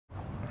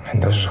很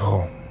多时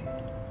候，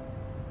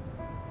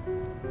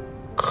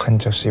恨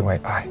就是因为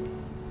爱。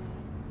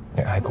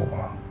你爱过我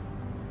吗？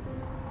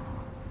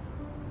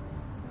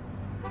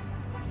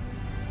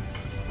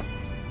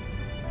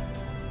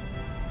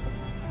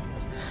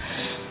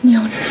你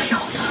有你小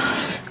的，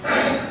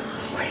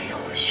我也有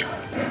我小的。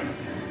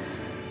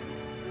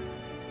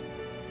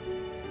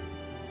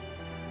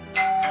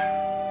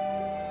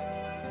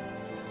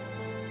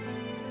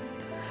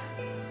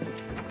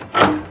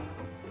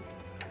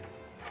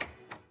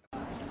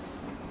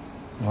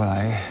我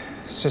来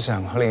是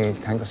想和你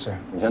谈个事。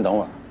你先等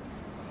会儿。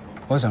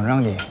我想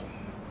让你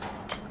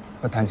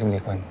和谈静离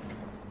婚。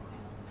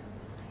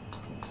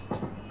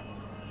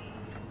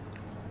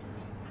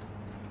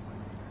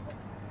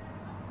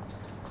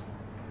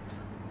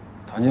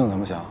谈静怎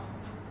么想？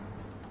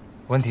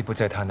问题不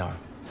在他那儿，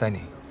在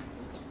你。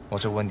我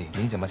就问你，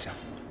你怎么想？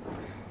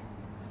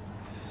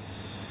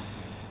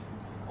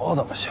我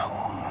怎么想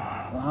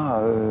啊？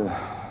那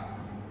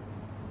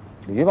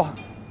离吧。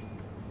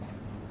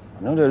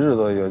反正这日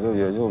子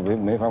也就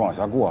没法往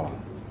下过了。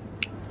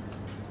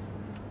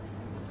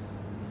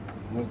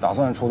你打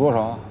算出多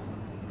少？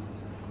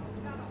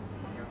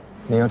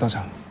你要多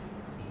少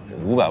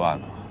？500万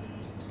呢。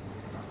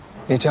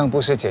你这样不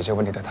是解决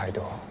问题的态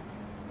度，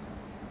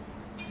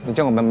你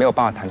这样我们没有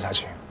办法谈下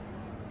去。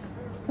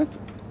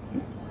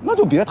那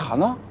就别谈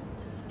了。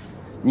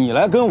你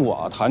来跟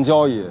我谈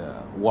交易，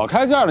我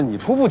开价了，你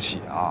出不起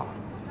啊。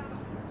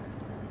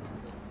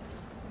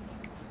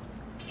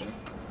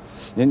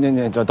您等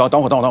会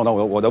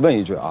儿，我再问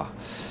一句啊，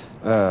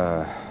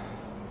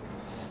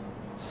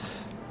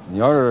你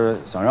要是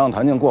想让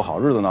谭静过好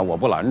日子呢，我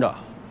不拦着。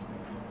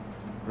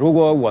如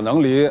果我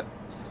能离，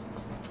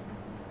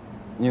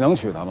你能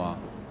娶她吗？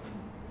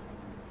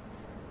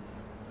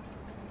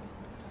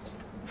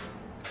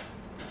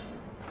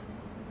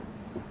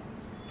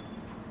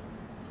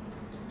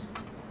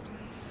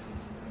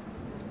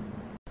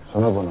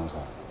什么不能退？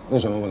为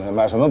什么不能退？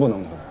买什么不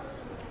能退？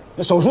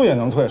那手术也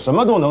能退，什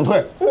么都能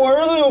退。我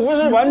儿子又不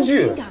是玩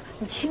具。轻点，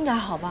你轻点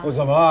好吧？我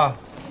怎么了？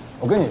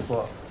我跟你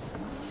说，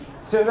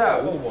现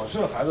在我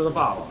是孩子的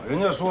爸爸，人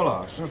家说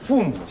了是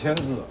父母签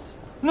字，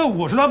那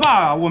我是他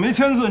爸呀，我没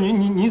签字，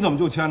你怎么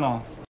就签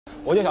呢？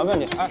我就想问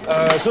你，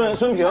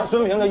孙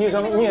平的医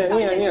生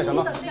念什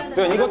么？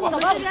对，你给我。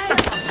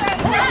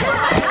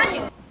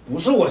不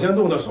是我先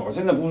动的手，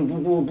现在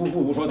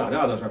不说打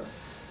架的事儿。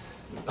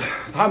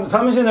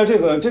他们现在这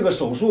个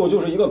手术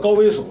就是一个高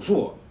危手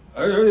术，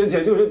而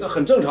且就是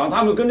很正常，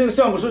他们跟这个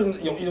项目是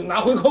有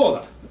拿回扣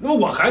的。那么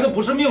我孩子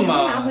不是命吗？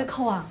什么拿回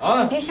扣啊？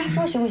你别瞎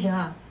说行不行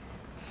啊？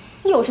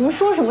你有什么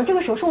说什么，这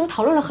个手术我们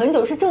讨论了很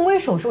久，是正规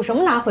手术，什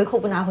么拿回扣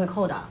不拿回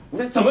扣的？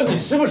那怎么你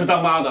是不是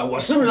当妈的？我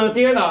是不是他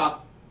爹呢？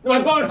那我还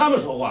帮着他们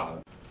说话。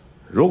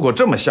如果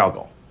这么下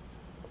搞，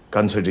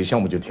干脆这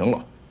项目就停了，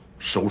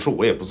手术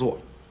我也不做了。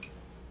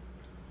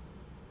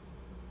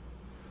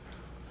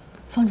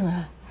方主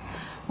任，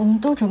我们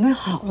都准备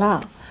好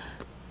了，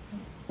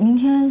明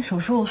天手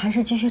术还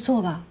是继续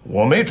做吧。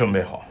我没准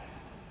备好。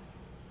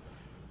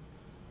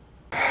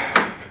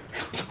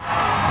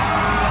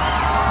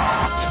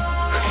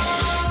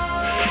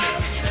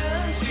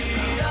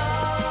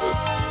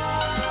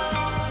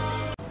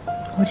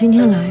我今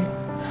天来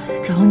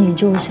找你，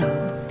就想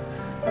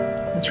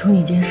我求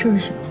你一件事，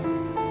行吗？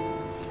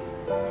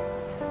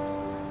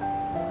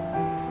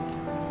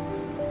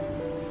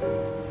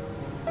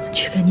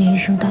去给聂医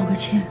生道个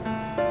歉。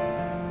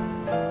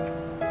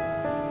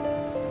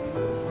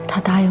他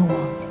答应我，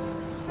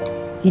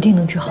一定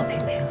能治好平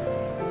平。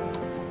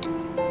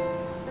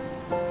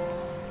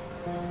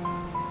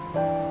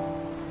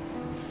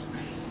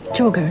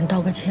就给人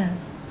道个歉。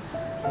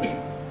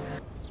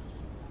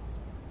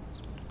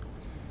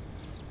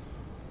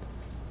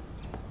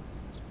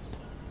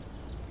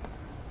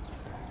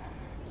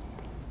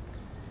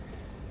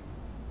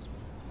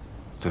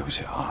对不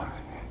起啊，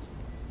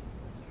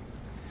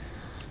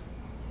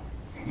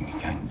你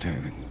看你这个，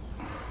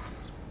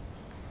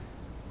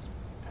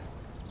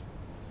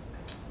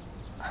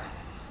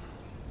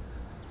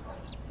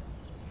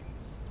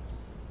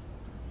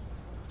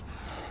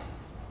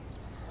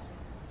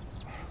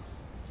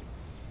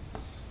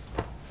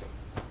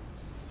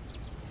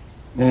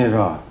聂医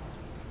生，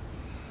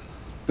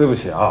对不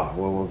起啊，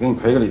我给你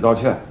赔个礼道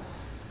歉。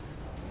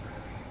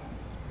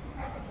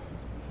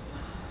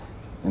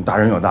你大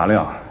人有大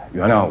量。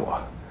原谅我，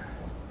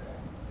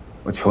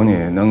我求你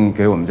能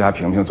给我们家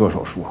平平做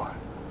手术。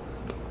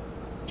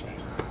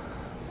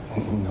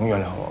你能原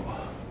谅我吗？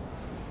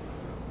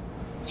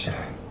起来。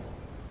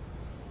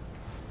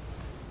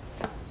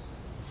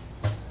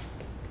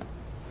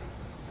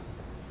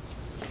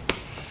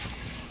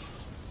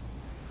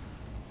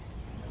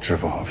治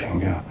不好平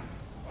平，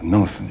我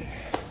弄死你！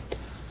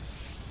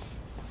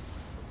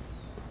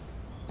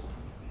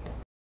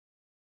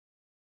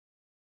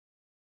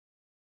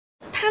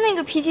他那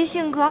个脾气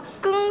性格，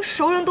跟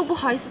熟人都不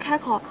好意思开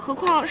口，何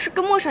况是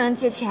跟陌生人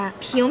借钱。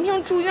平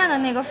平住院的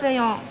那个费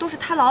用，都是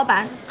他老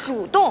板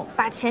主动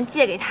把钱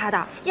借给他的。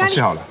压力。我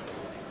记好了。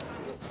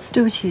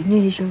对不起，聂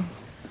医生，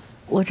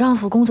我丈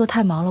夫工作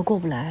太忙了，过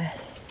不来，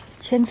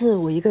签字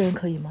我一个人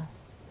可以吗？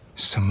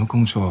什么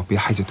工作比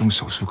孩子动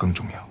手术更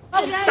重要？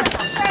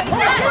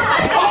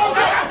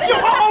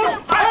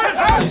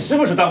你是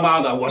不是当妈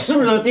的？我是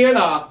不是他爹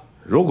呢？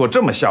如果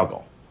这么下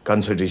搞，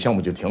干脆这项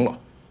目就停了，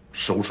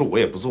手术我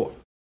也不做了。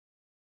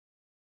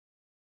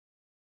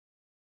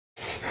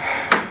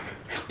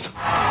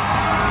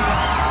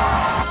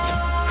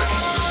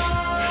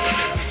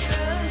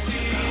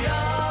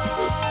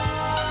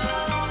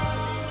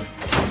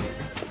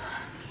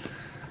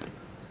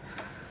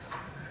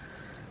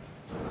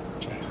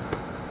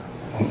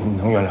你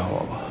能原谅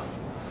我吗？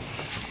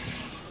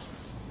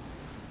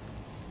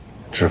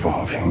治不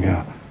好萍萍，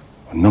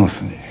我弄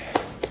死你！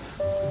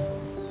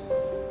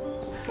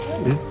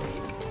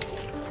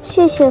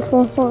谢谢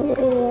风风爷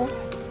爷。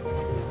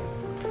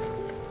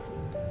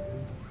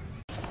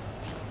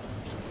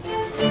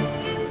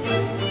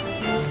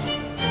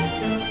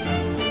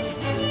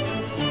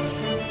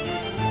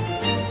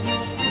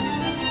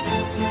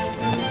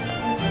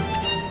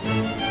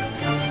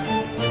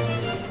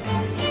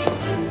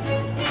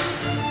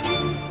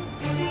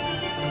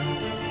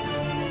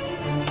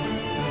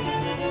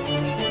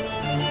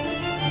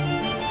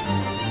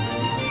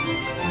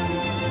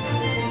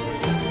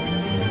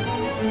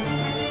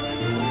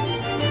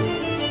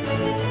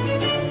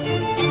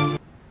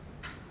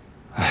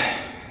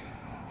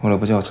我都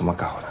不知道怎么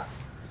搞的。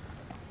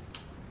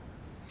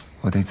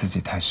我对自己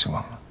太失望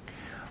了。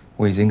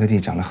我已经跟自己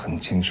讲得很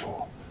清楚，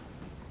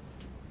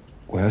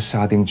我要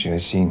下定决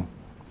心，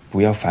不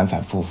要反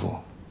反复复。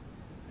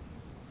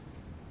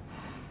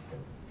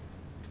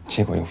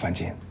结果又犯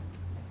贱。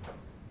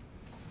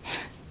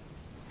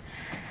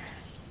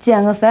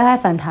减个肥还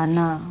反弹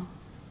呢，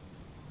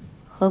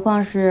何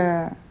况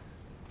是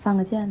犯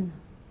个贱呢？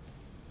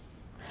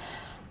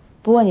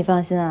不过你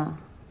放心啊。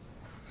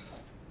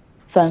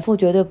反复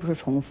绝对不是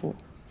重复，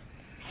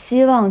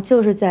希望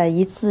就是在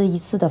一次一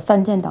次的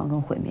犯贱当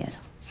中毁灭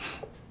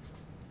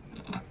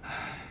的，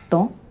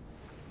懂？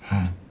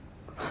嗯。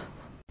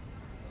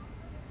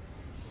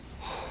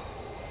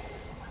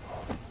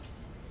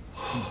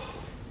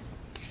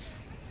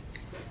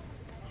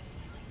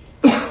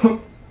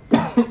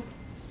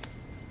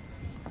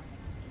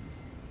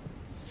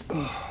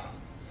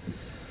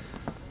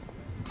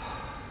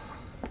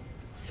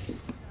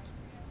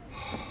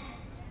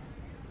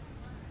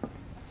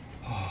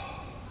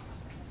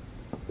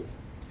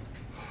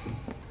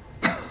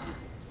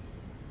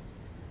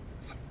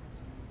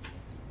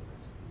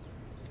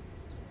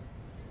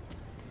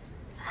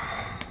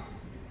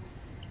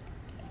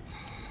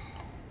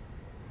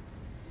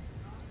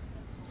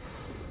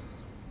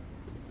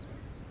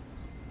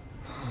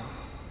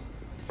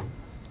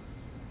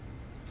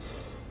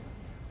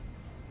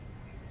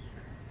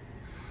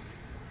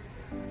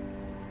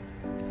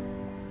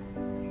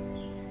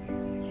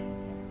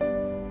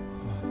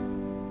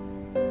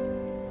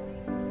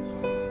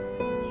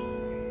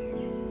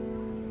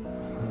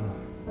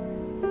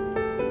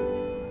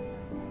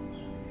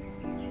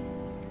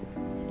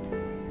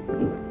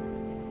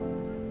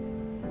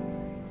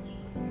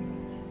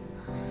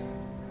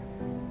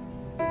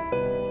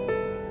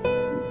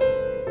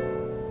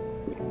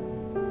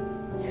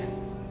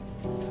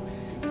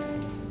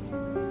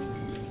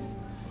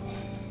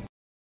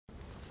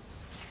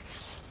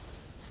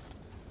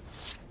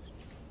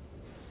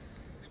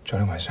昨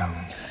天晚上，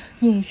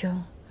聂医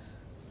生，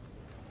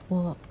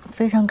我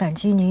非常感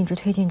激您一直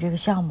推进这个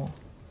项目。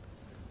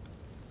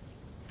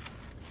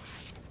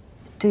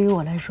对于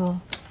我来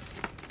说，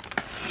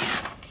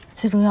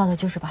最重要的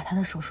就是把他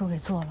的手术给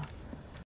做了。